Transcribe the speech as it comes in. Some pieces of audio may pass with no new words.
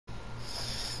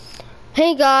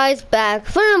Hey guys, back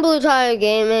from Blue Tire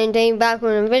Game and day back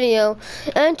with a video,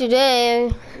 and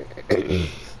today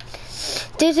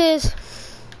this is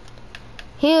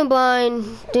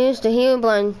Herobrine. This is the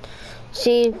Herobrine.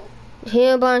 See,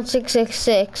 Herobrine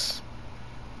 666.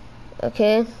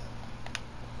 Okay,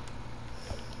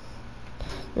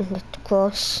 the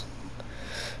cross.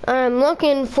 I'm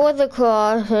looking for the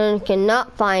cross and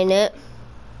cannot find it.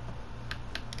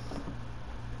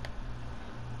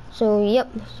 So yeah.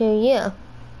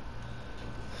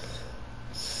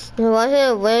 Why is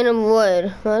it a random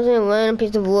wood? Why is it a random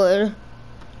piece of wood?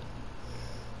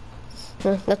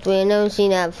 That's weird, I've never seen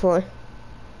that before.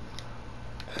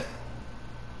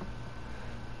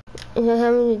 Is that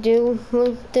having to do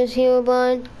with this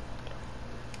Herobrine?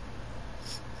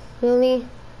 Really?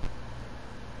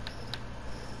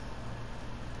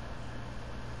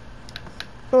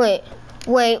 Wait.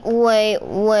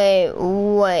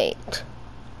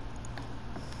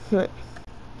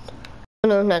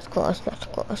 No, not close, not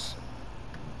close.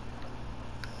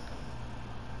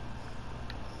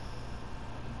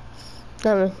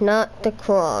 That was not the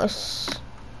cross.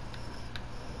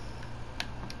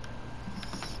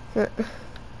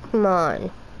 Come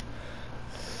on.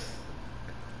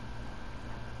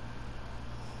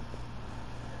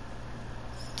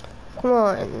 Come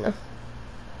on.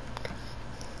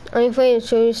 Are you afraid to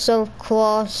show yourself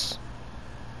cross?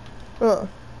 Oh.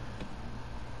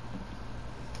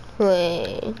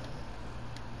 Wait.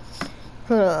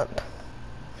 Hold up.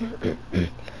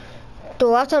 The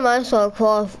last time I saw a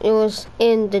cross, it was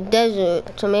in the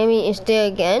desert, so maybe it's there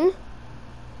again?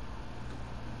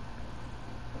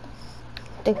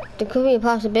 There could be a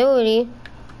possibility.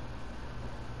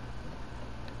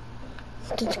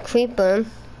 It's a creeper.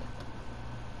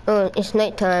 Oh, it's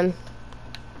nighttime.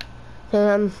 So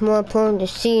I'm more prone to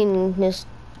seeing this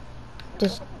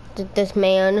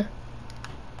man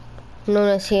known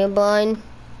as Herobrine.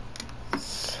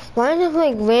 Why is it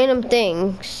like random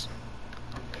things?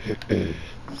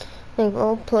 Like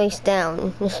all placed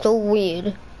down. It's so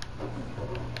weird.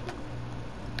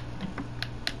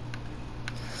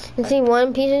 You see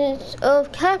one piece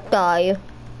of cacti.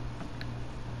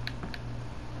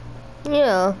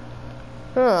 Yeah.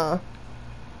 Huh.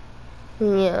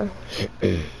 Yeah.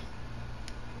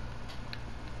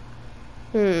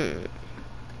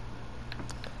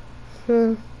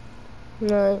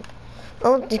 Right.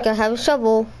 Oh, this guy have a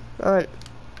shovel. Alright.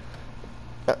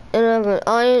 And I have an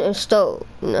iron and stone.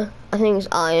 I think it's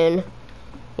iron.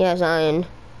 Yeah, it's iron.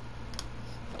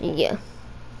 Yeah.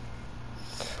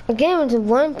 Again, it's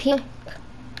one piece.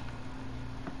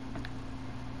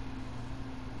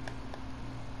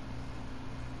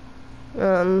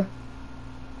 There's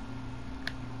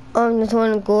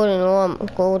one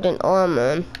golden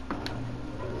armor.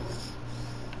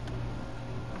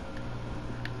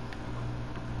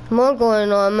 More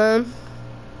golden armor.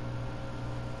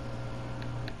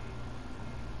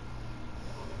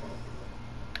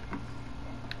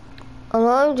 A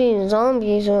lot of these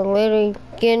zombies are literally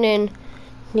getting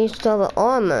these type of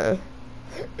armor.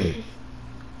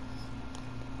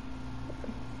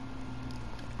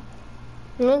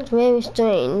 That's very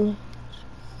strange.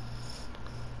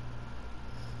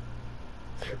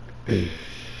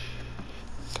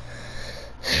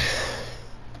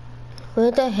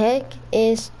 What the heck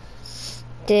is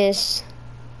this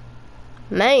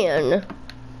man?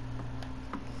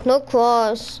 No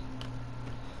cross.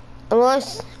 A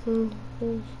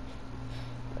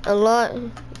lot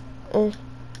of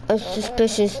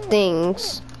suspicious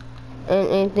things. And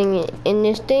anything in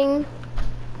this thing?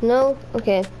 No?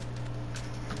 Okay.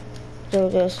 So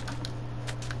just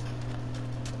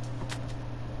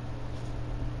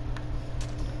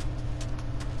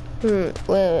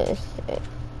where is it?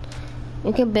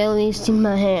 You can barely see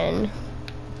my hand.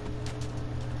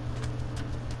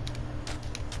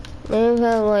 Maybe if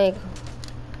I like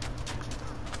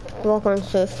walk on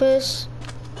surface.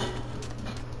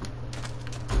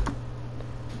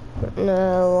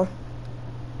 No.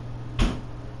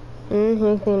 It's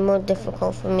making it more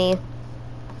difficult for me.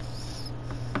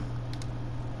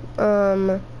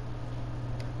 Come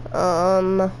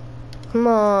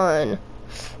on.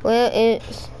 Where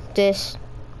is this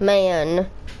man?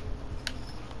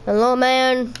 Hello,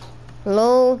 man?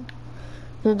 Hello?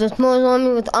 There's more on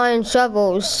me with iron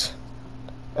shovels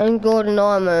and golden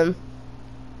armor.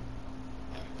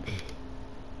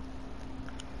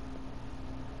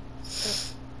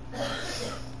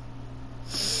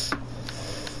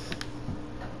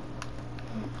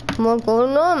 More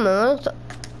golden armor?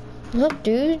 What,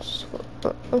 dudes?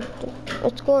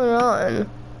 What's going on?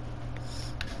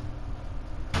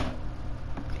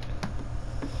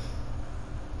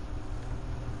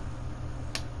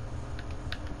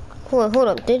 hold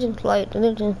up. They just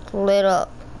lit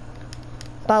up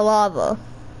by lava.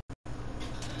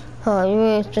 Oh, you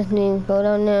really just need to go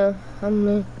down there.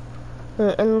 And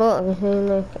look, it's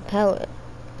like a pallet.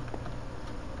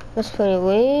 That's pretty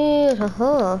weird.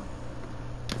 Haha.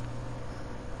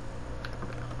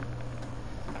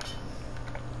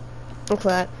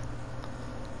 Okay.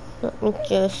 Let me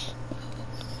just.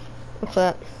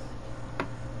 Okay.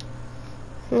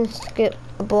 Let's get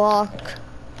a block.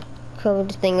 Cover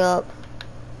the thing up.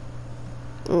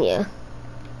 Yeah.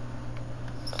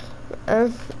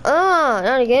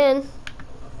 Not again.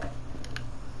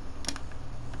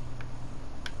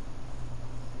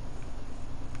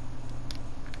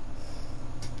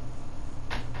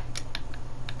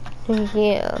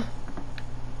 Yeah.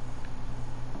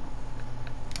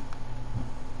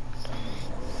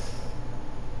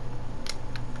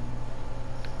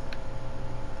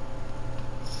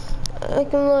 I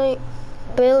can like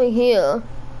barely hear.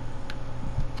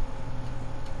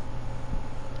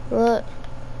 What?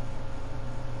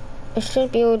 I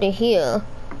should be able to hear,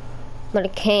 but I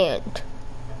can't.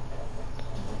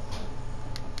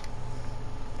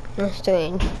 That's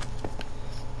strange.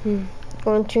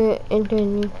 Going to enter a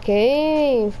new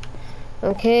cave.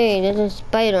 Okay, there's a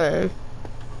spider.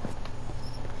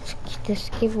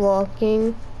 Just keep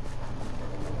walking.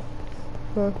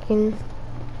 Walking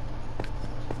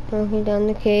down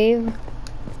the cave.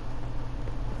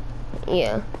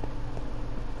 Yeah.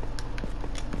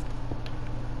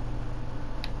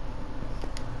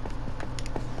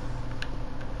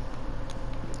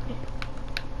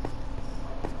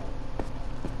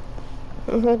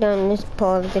 Let's go down this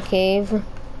part of the cave.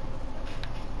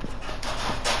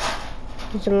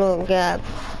 There's a little gap.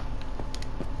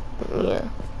 Yeah.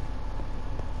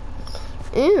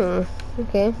 Ew.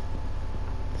 Okay.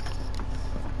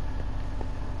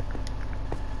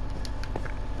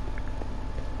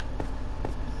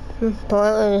 This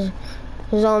part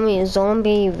is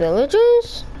zombie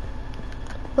villagers?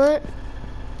 What?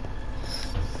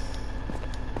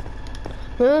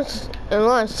 There's a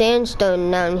lot of sandstone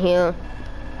down here.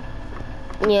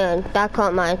 Yeah, that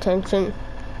caught my attention.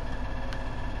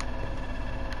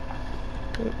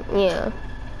 Yeah.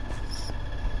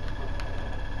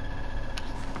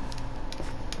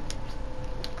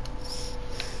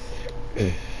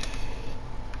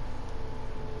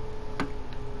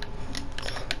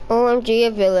 OMG,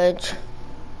 a village.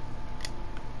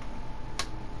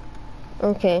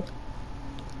 Okay.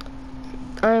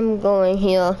 I'm going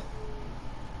here.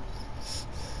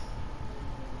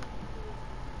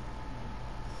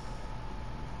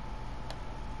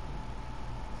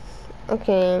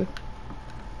 Okay.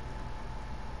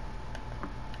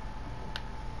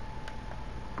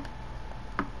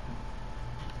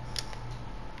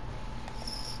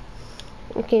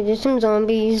 Okay, there's some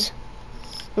zombies.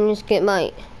 Let me just get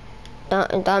my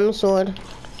diamond sword.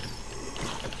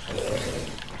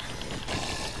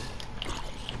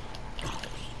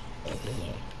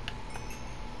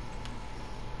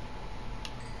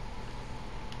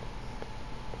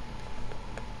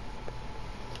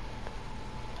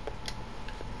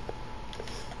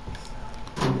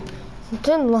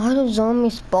 There's a lot of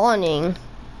zombies spawning.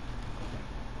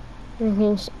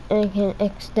 An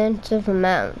extensive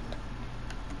amount.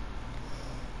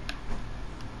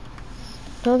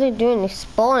 What are they doing? They're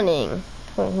spawning.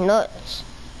 Like nuts.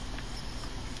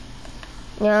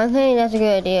 Yeah, I think that's a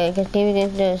good idea because maybe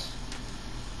this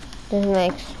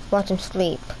like watch them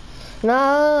sleep.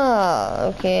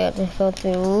 No, okay, I just fell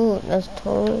through. Ooh, that's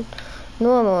totally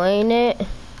normal, ain't it?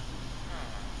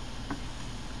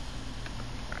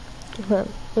 Okay,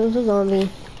 there's a zombie.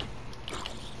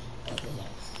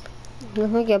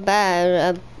 If I get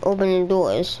bad at opening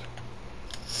doors.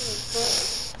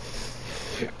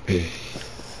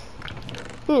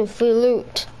 Free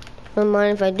loot. Don't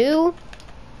mind if I do.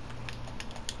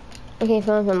 Okay,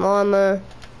 found some armor.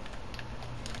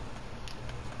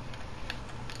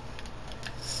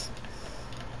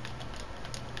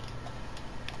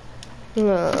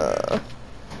 No.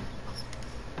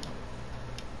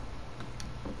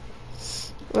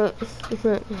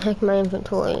 Hack my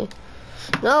inventory.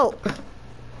 No!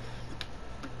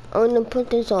 I'm gonna put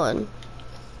this on.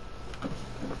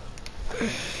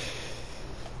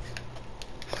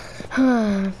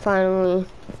 Finally.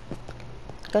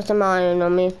 Got some iron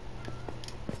on me.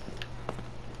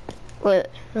 Wait,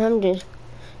 did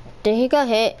he got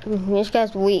hit? This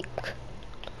guy's weak.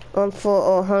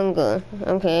 Or hunger.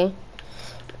 Okay.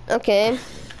 Okay.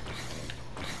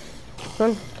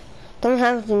 Don't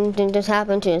have to just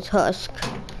happen to his husk.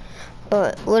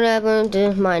 But whatever,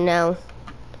 this is mine now.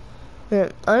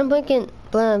 I'm breaking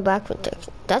back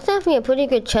protection. That's actually a pretty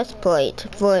good chest plate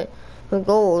for with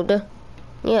gold.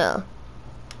 Yeah.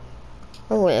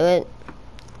 Oh, wait.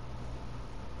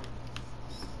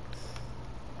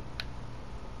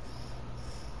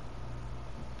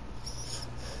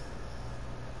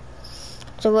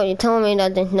 So what, you're telling me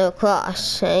that there's no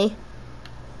cross, eh?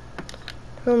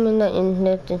 Tell me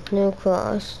that there's no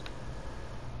cross.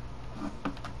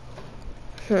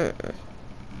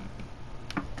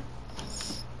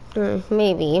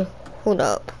 Maybe. Hold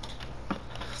up.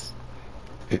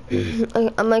 I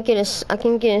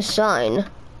can get a sign.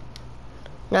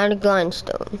 Not a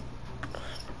grindstone.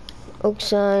 Oak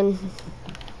sign.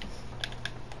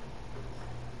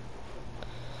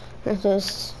 That's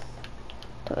just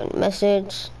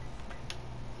message.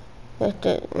 That's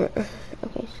it.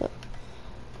 Okay, so.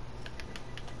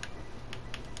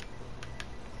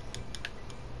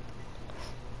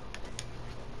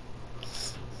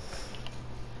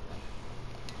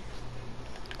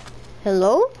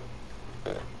 Hello?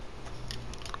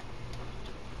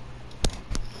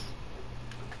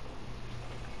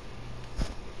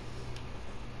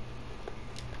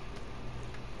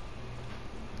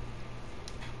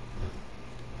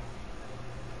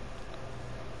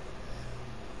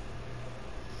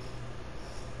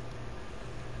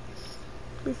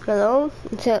 Hello?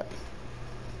 Is that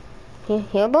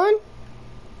Herobrine?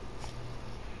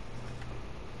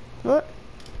 What?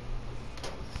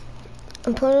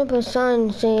 I'm putting up a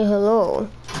sign saying hello.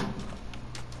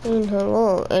 Saying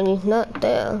hello, and he's not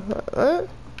there. What?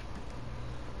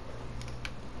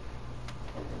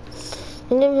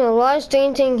 And there was a lot of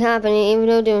strange things happening, even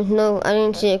though there was no, I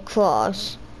didn't see a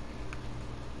cross.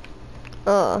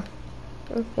 Oh,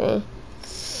 okay.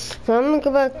 So I'm gonna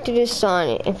go back to this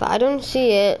sign. If I don't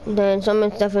see it, then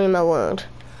someone's definitely in my world.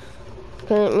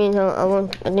 Because it means I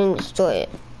didn't destroy it.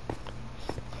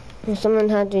 And someone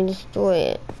had to destroy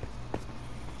it.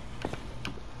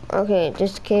 Okay,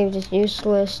 this cave is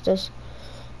useless. Just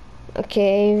a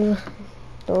cave.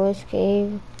 Doors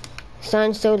cave.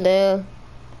 Sign's still there.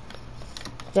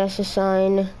 That's a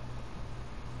sign.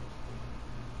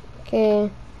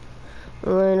 Okay.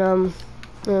 And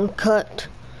then cut.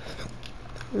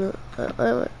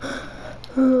 I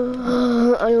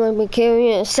don't want to be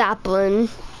carrying a sapling.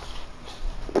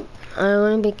 I don't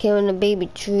want to be carrying a baby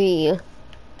tree.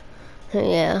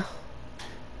 Yeah.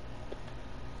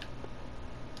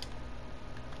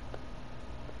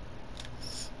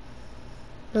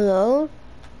 Hello?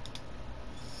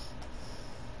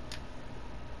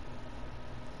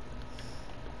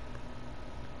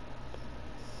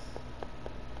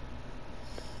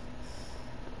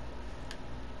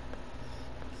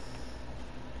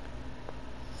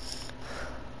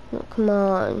 Oh, come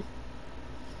on.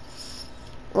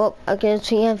 Well, I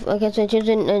guess we're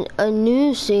choosing a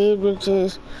new seed, which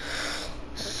is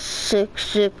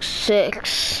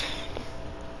 666.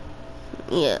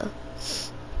 Yeah.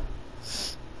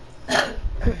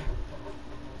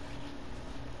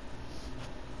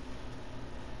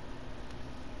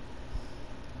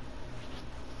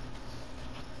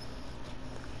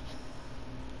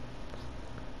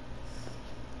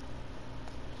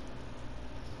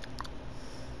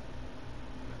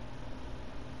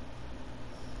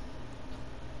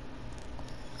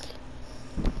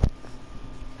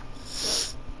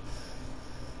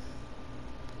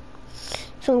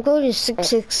 So I'm going to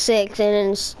 666 and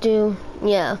then still,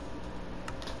 yeah.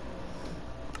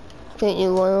 Create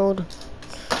new world.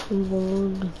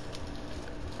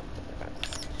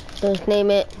 Just name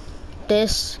it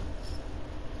this.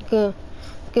 Go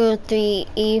 3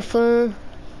 ether.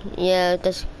 Yeah,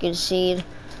 that's a good seed.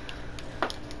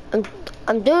 I'm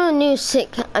doing a new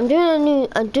sick. I'm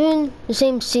doing the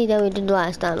same seed that we did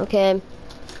last time, okay?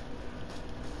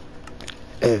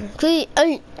 Create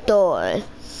outdoor.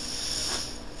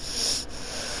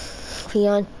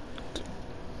 Beyond.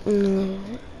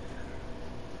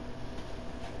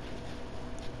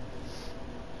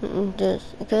 This,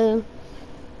 okay.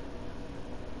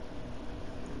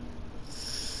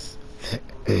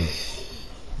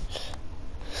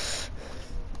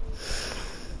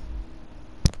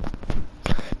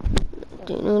 Do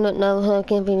you know that now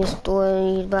can be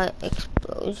destroyed by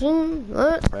explosion?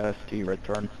 What? Press to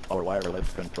return our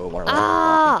wireless control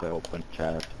Ah! open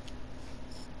chat.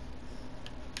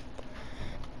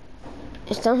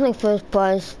 It sounds like first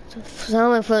prize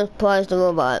the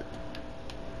robot.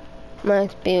 My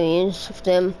experience with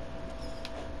them.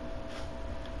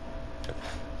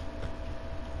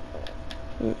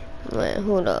 Wait,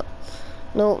 hold up.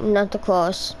 No, not the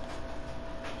cross.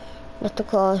 Not the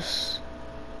cross.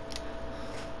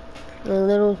 A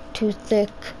little too thick.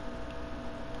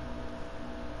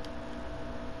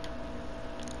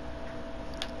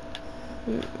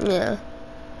 Yeah.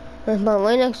 But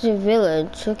right next to the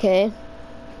village, okay.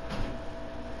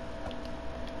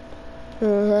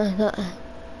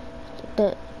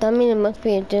 That means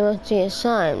there must be a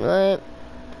sign, right?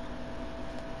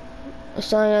 A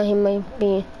sign that he might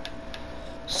be.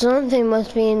 Something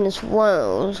must be in this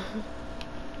world.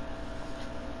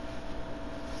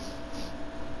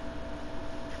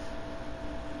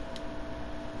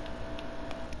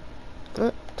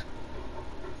 What?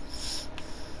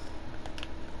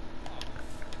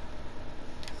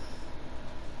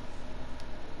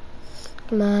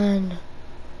 Come on.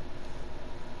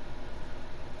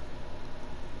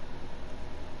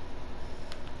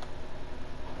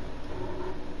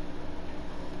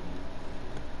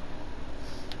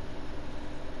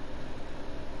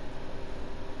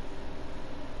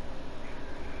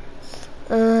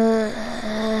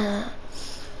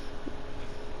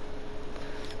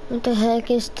 What the heck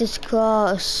is this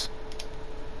cross?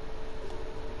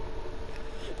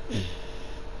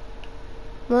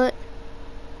 What?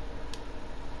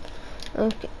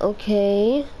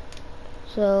 Okay.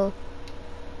 So.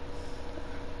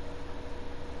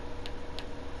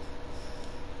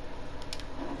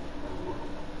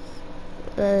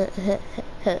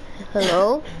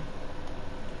 Hello?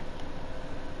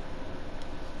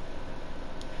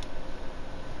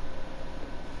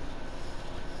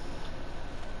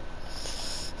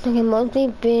 They can mostly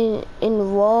be in the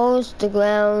walls, the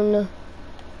ground.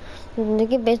 They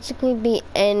can basically be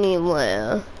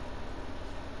anywhere.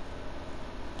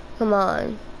 Come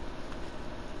on.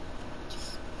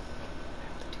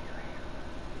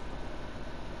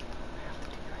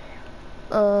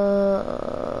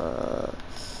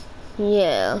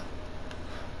 Yeah.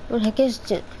 What the heck is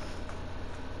it?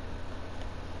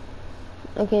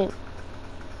 Okay.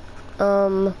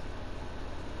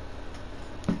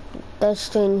 That's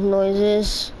strange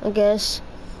noises, I guess.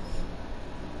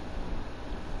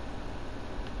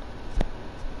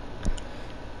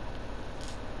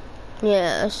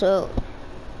 Yeah, so.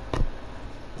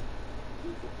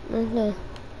 Come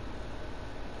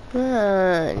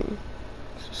on.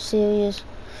 Serious.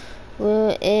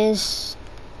 Where is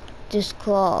this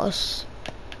cross?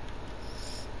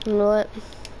 You know what?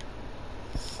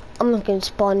 I'm not gonna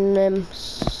spawn them,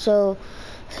 so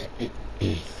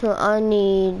I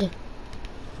need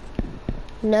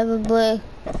nether brick.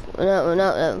 No,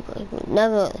 not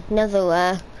nether brick. Nether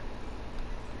rack.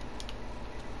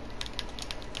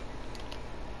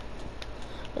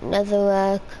 Nether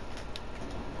rack.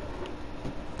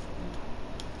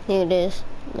 Here it is.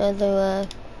 Nether rack.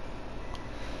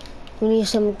 We need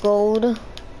some gold.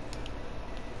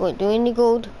 Wait, do we need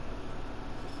gold?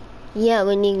 Yeah,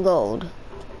 we need gold.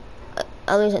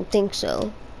 At least I think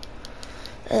so.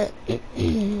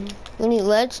 We need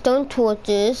redstone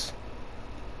torches.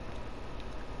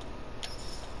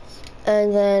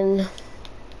 And then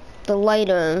the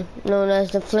lighter, known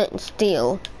as the flint and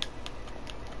steel.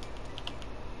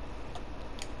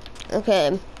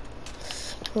 Okay.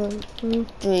 1, 2,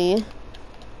 3.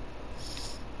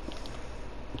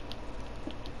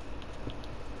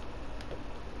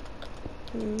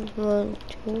 One,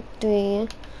 two, three.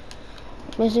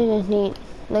 Basically just need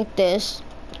like this.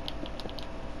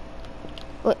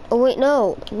 Wait, oh wait,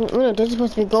 no. No, this is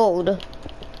supposed to be gold.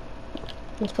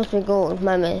 It's supposed to be gold.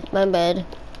 My bad. My bad.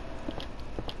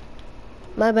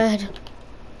 My bad.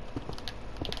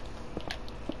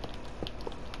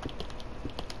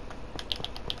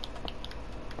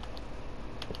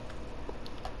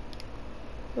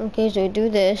 Okay, so we do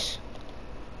this.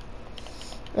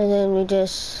 And then we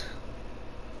just...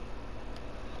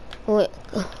 Wait,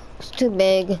 it's too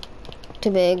big.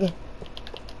 Too big.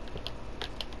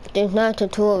 There's not a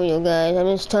tutorial, guys. I'm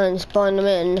just trying to spawn them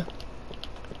in.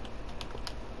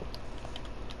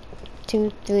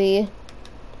 2, 3.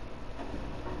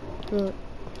 2,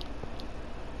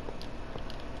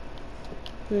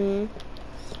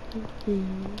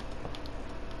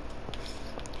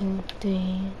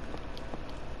 3.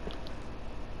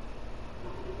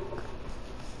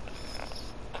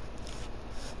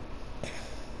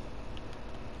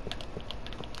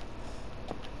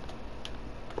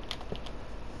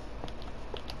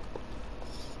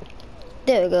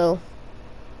 There we go.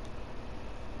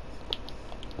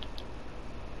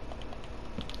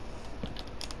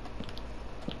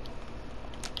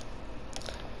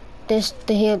 This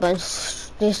the Herobrine.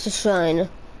 This the shrine.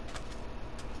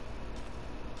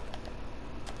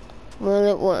 Will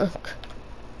it work?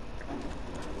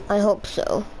 I hope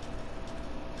so.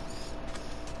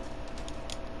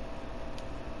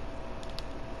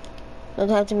 Does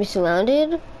it have to be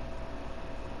surrounded?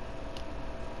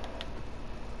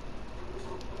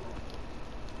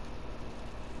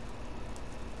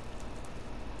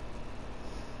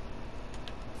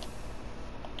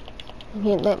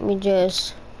 Okay, let me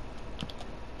just...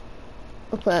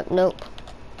 Oh crap, nope.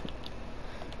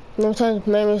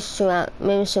 Maybe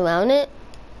surround it?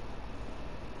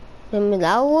 Maybe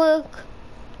that'll work?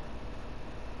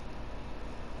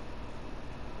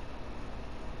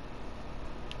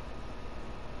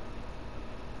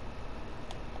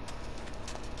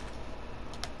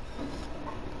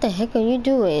 What the heck are you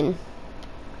doing?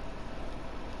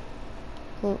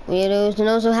 Weirdos. And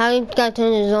also, how you got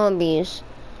turned into zombies?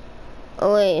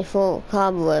 Oh wait, for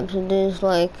cobwebs. So there's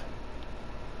like...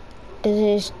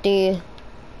 This is the...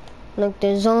 Like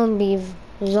the zombie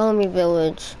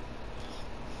village.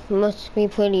 Must be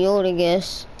pretty old, I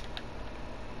guess.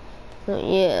 But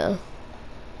yeah.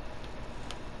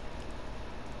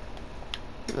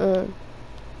 Come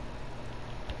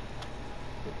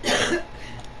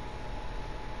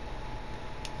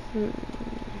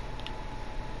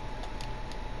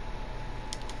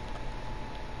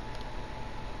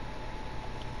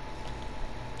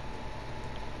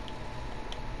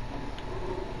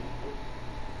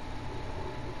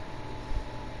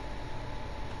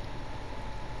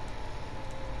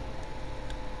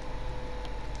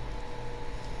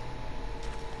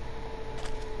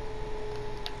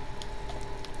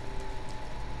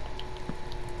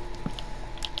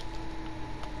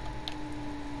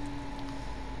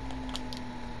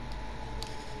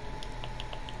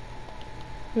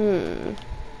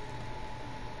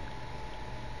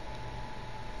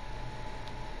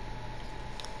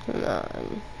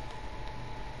on.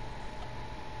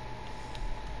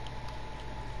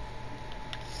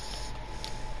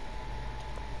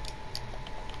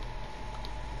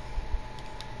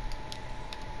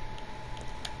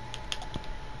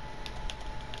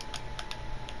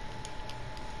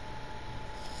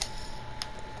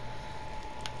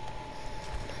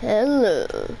 Hello.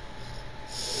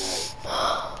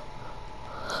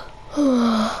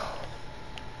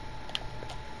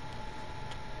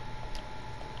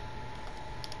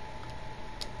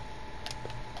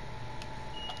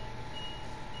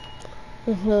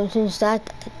 So since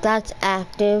that's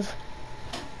active.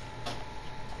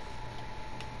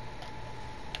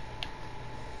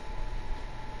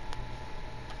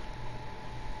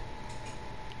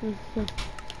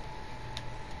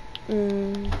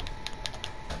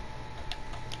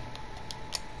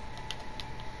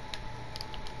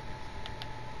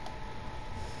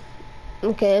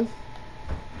 Okay.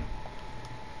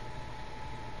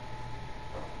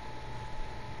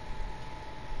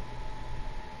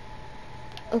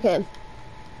 Okay.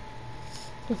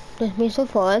 That's me so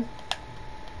far.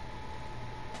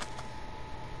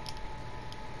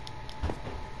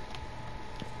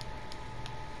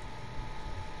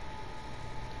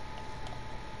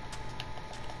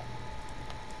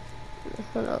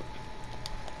 Hold up.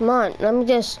 Come on, let me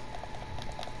just...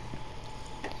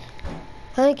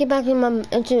 How do I get back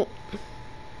into...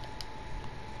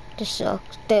 This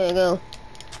sucks. There we go.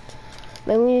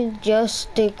 Maybe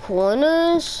just the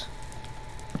corners?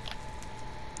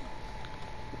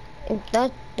 If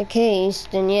that's the case,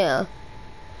 then yeah.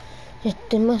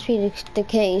 That must be the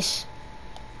case.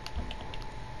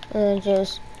 And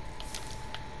just...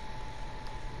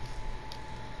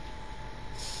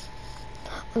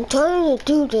 I'm trying to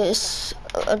do this.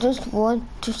 I just want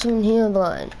to swim here,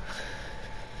 blind.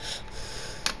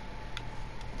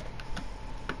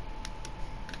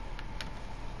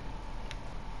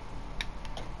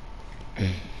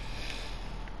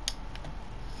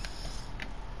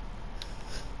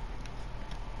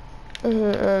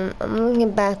 I'm gonna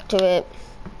get back to it.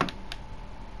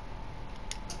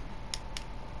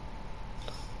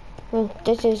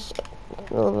 This is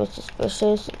a little bit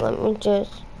suspicious. Let me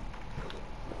just...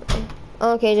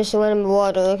 Okay, just went in the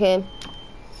water, okay.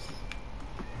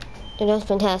 That's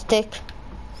fantastic.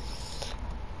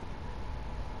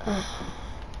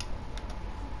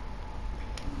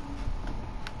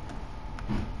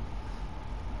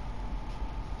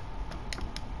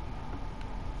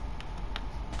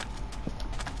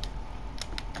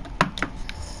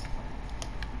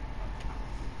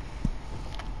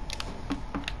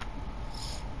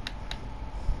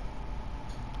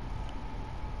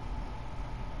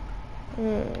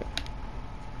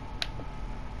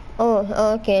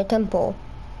 Oh, okay, a temple.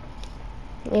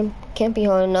 It can't be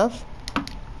hard enough.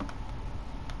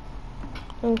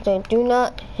 Okay, do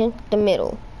not hit the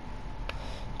middle.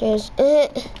 There's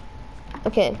it.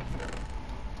 Okay.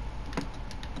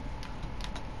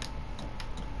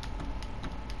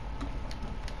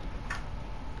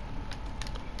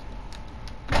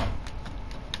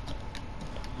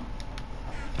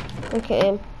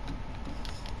 Okay.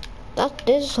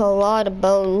 This is a lot of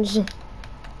bones.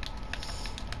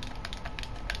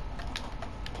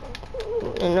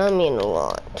 and I mean a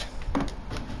lot.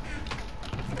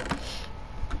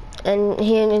 And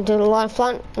he did a lot of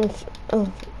fun,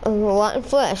 a lot of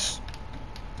flesh.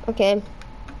 Okay.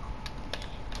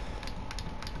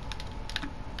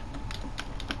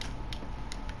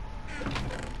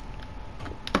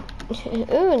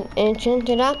 Ooh, an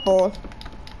enchanted apple.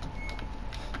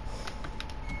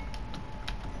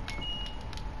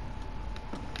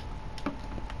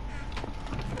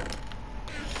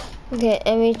 Okay,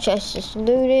 every chest is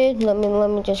looted. Let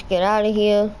me just get out of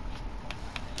here.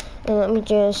 And let me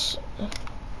just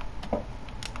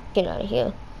get out of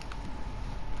here.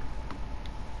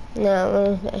 Now,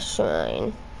 where's that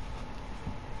shrine?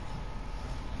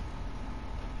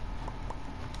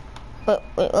 Wait,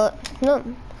 what? No,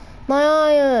 my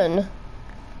iron!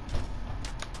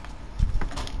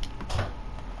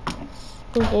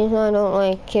 Because I don't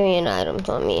like carrying items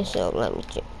on me, so let me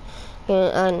just,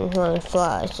 I don't want to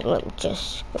fly, so let me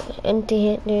just empty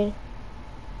it, dude.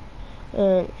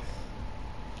 And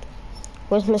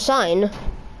where's my sign?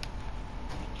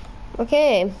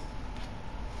 Okay.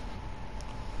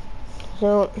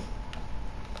 So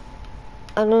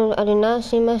I did not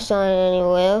see my sign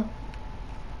anywhere.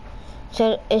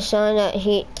 So it's sign that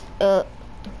he or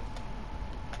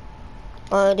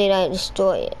did I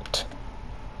destroy it?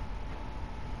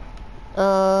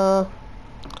 I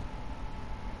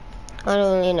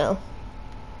don't really know.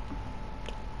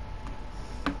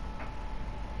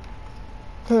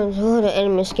 Oh, the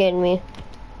enemy scared me.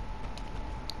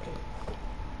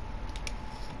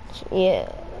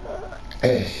 Yeah.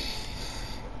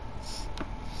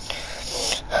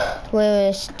 Where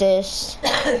is this?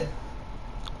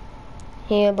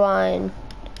 Herobrine.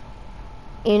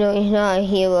 You know, he's not a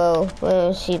hero. Where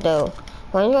is he though?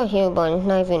 Why is he not Herobrine? He's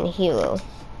not even a hero.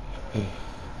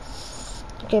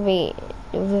 It could be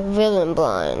Villain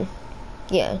Blind.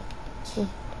 Yeah.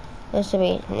 That's the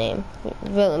his name.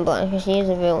 Villain Blind, because he is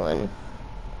a villain.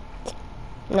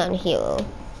 Not a hero.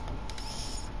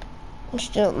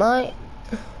 Still, my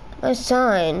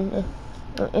sign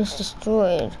is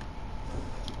destroyed.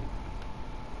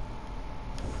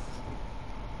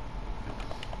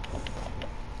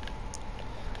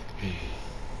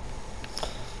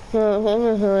 No,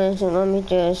 let me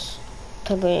just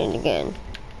type it in again.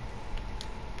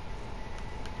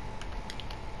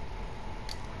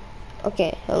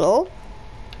 Okay, hello?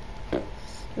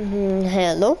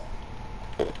 Hello?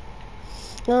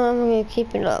 No, I'm gonna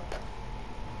keep it up.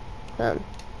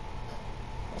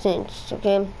 Since,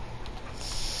 okay.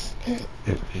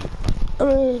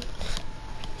 I'm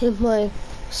like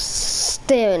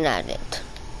staring at it.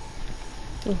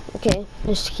 Okay,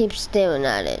 just keep staring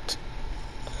at it.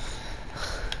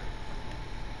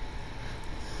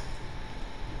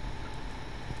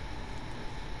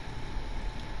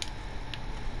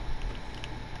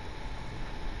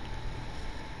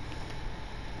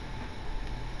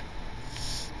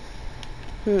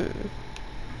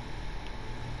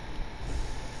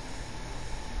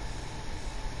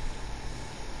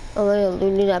 Oh, I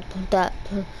looted that.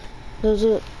 There's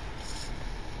a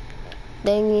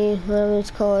thingy, whatever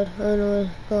it's called. I don't know what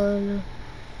it's called.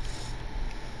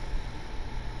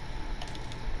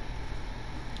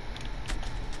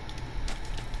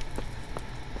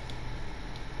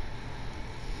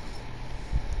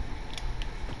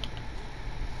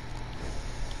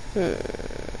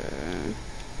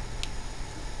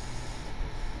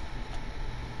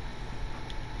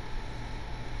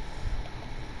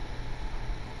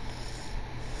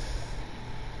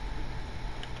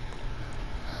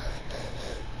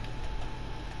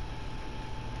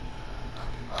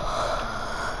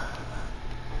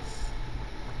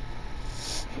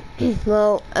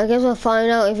 Well, I guess I'll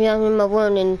find out if you have my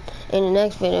one in the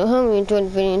next video. I hope you enjoyed the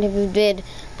video, and if you did,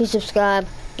 please subscribe,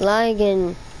 like,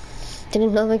 and hit the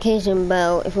notification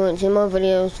bell if you want to see more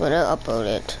videos when I upload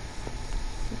it.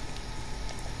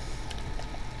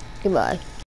 Goodbye.